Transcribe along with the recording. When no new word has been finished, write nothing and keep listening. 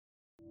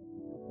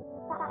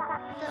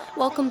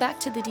Welcome back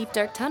to the Deep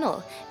Dark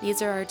Tunnel.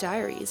 These are our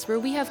diaries, where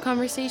we have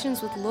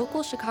conversations with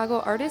local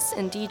Chicago artists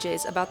and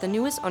DJs about the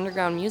newest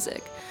underground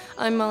music.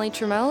 I'm Molly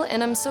Trammell,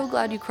 and I'm so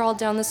glad you crawled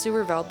down the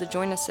sewer valve to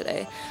join us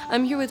today.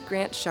 I'm here with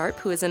Grant Sharp,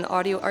 who is an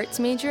audio arts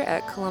major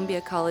at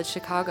Columbia College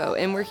Chicago,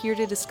 and we're here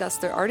to discuss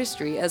their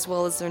artistry as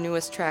well as their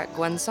newest track,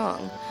 Gwen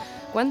Song.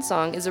 Gwen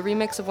Song is a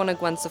remix of one of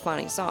Gwen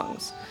Stefani's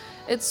songs.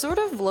 It's sort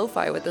of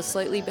lo-fi with a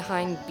slightly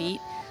behind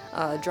beat,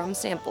 drum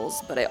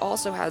samples, but it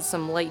also has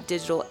some light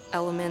digital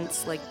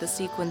elements like the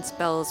sequence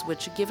bells,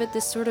 which give it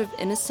this sort of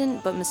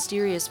innocent but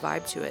mysterious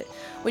vibe to it.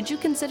 Would you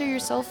consider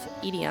yourself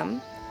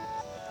EDM?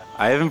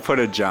 I haven't put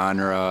a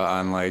genre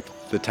on like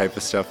the type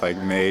of stuff I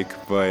make,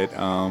 but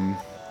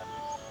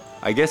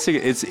I guess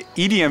it's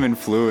EDM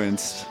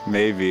influenced,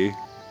 maybe.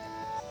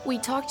 We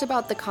talked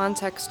about the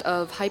context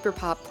of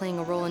hyperpop playing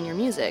a role in your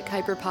music,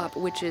 hyperpop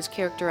which is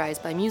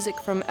characterized by music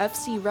from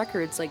FC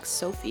records like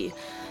Sophie.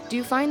 Do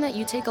you find that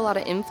you take a lot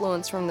of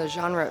influence from the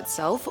genre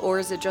itself, or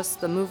is it just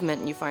the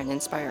movement you find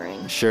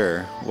inspiring?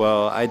 Sure.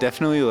 Well, I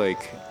definitely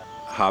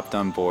hopped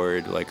on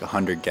board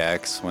 100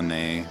 Gex when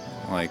they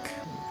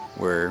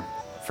were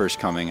first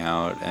coming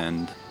out,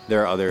 and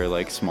there are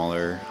other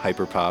smaller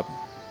hyperpop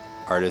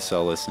artists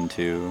I'll listen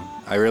to.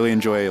 I really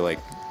enjoy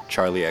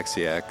Charlie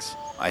XCX.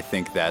 I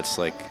think that's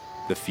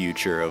the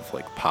future of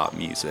pop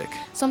music.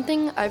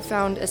 Something I've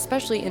found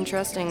especially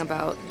interesting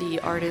about the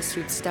artists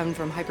who've stemmed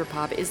from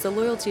hyperpop is the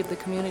loyalty of the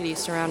community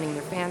surrounding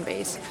their fan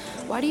base.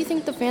 Why do you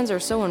think the fans are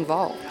so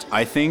involved?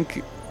 I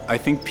think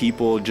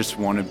people just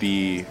want to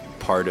be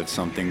part of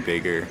something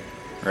bigger,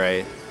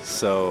 right?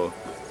 So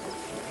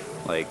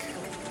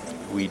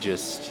we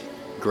just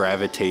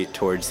gravitate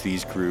towards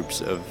these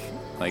groups of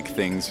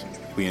things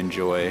we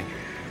enjoy.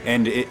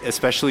 And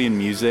especially in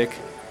music,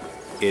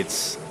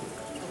 it's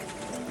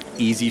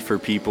easy for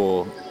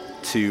people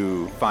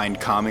to find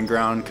common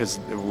ground because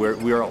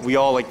we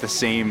all like the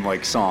same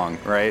song,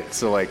 right?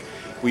 So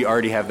we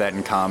already have that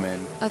in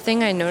common. A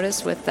thing I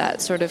noticed with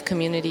that sort of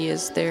community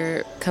is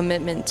their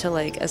commitment to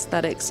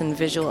aesthetics and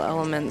visual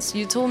elements.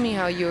 You told me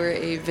how you were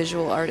a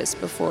visual artist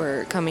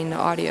before coming to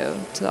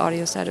the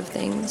audio side of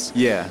things.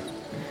 Yeah.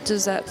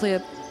 Does that play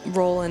a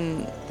role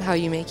in how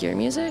you make your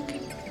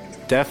music?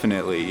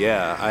 Definitely,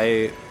 yeah.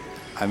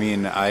 I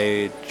mean,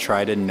 I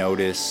try to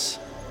notice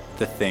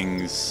the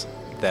things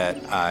that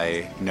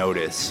I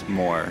notice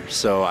more.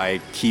 So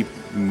I keep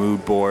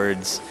mood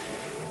boards,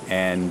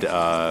 and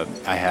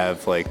I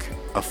have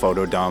a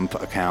photo dump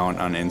account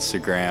on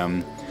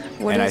Instagram.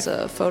 What is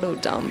a photo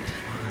dump?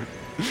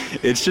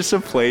 It's just a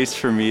place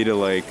for me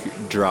to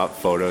drop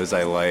photos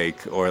I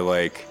like, or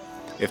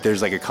if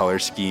there's a color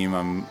scheme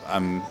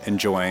I'm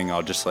enjoying,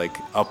 I'll just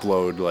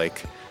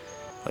upload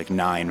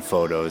 9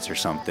 photos or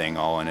something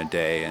all in a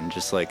day, and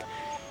just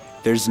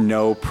there's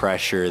no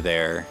pressure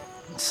there.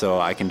 So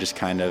I can just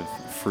kind of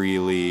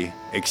freely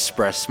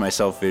express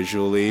myself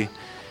visually,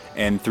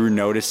 and through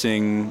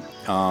noticing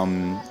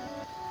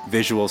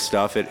visual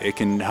stuff, it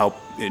can help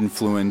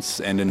influence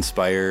and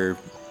inspire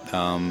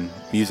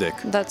music.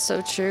 That's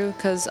so true,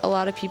 because a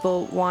lot of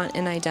people want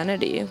an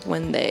identity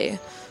when they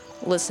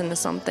listen to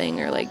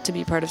something or to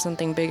be part of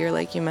something bigger,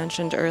 like you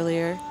mentioned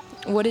earlier.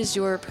 What is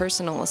your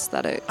personal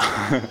aesthetic?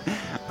 I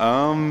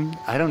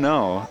don't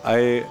know.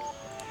 I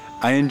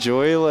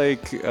enjoy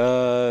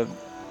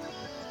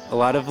a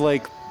lot of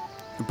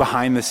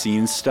behind the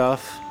scenes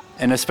stuff,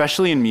 and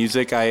especially in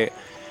music, I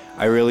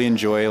really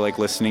enjoy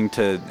listening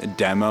to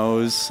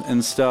demos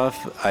and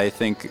stuff. I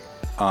think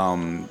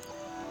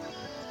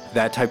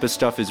that type of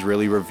stuff is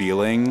really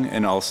revealing,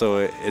 and also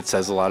it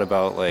says a lot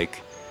about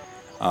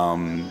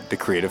the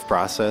creative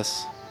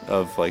process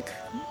of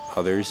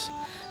others.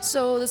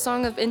 So the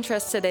song of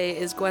interest today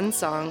is Gwen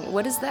Song.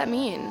 What does that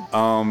mean?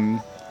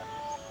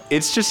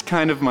 It's just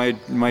kind of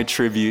my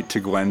tribute to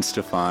Gwen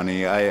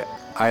Stefani.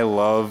 I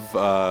love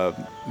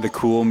the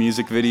Cool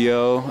music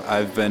video.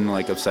 I've been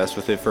obsessed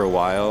with it for a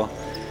while,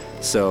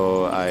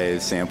 so I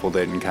sampled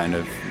it and kind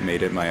of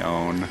made it my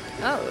own.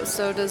 Oh,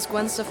 so does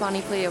Gwen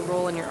Stefani play a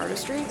role in your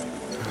artistry?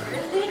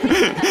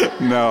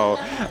 No,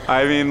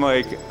 I mean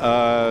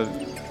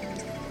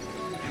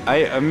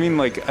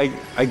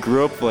I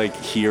grew up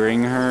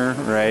hearing her,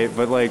 right?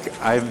 But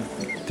I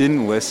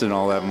didn't listen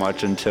all that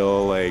much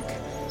until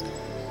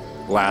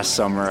last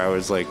summer. I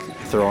was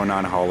throwing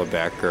on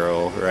Hollaback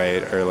Girl,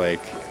 right? Or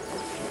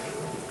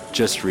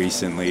just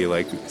recently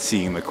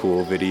seeing the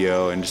Cool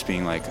video and just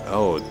being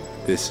oh,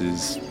 this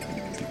is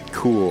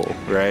cool,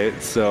 right?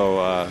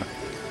 So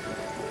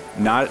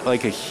not a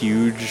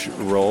huge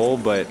role,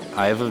 but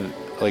I have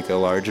a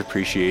large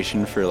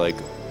appreciation for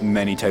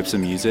many types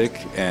of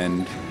music,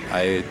 and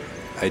I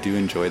do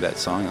enjoy that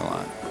song a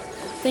lot.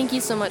 Thank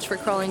you so much for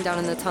crawling down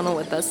in the tunnel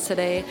with us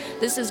today.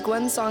 This is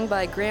Gwen Song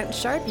by Grant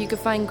Sharp. You can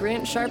find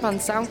Grant Sharp on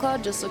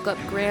SoundCloud. Just look up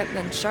Grant,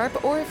 then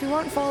Sharp. Or if you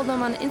want, follow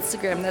them on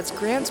Instagram. That's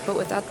Grant, but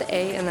without the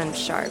A, and then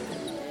Sharp.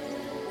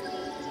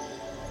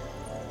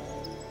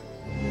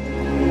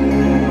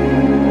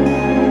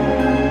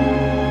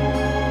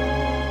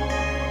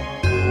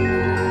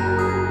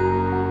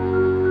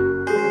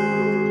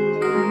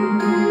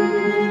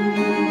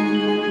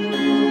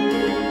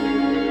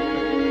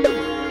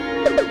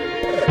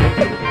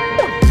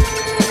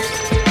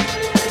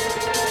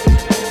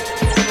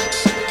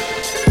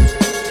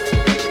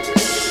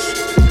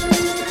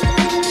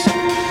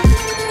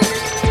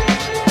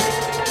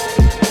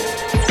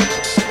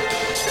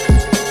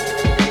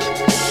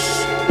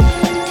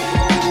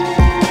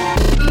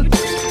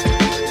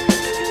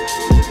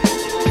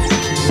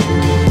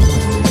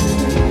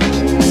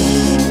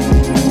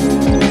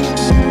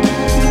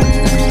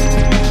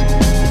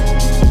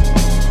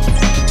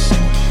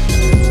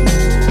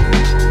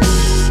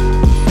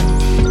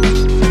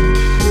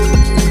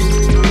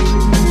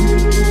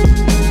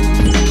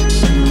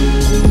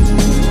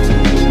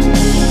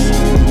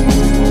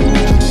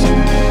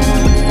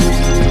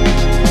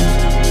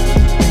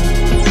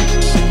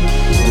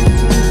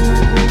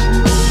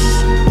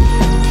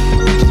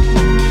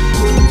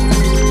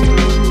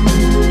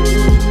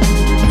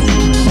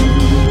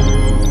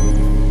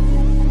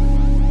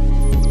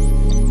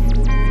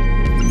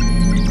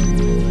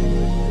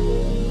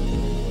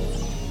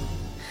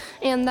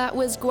 And that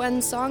was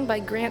Gwen's song by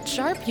Grant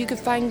Sharp. You can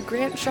find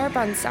Grant Sharp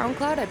on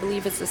SoundCloud. I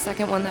believe it's the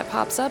second one that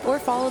pops up. Or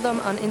follow them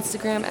on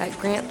Instagram at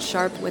Grant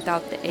Sharp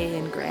without the A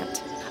in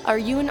Grant. Are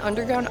you an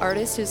underground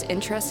artist who's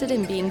interested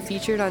in being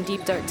featured on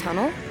Deep Dark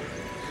Tunnel?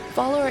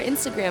 Follow our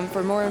Instagram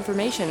for more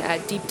information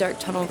at Deep Dark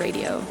Tunnel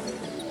Radio.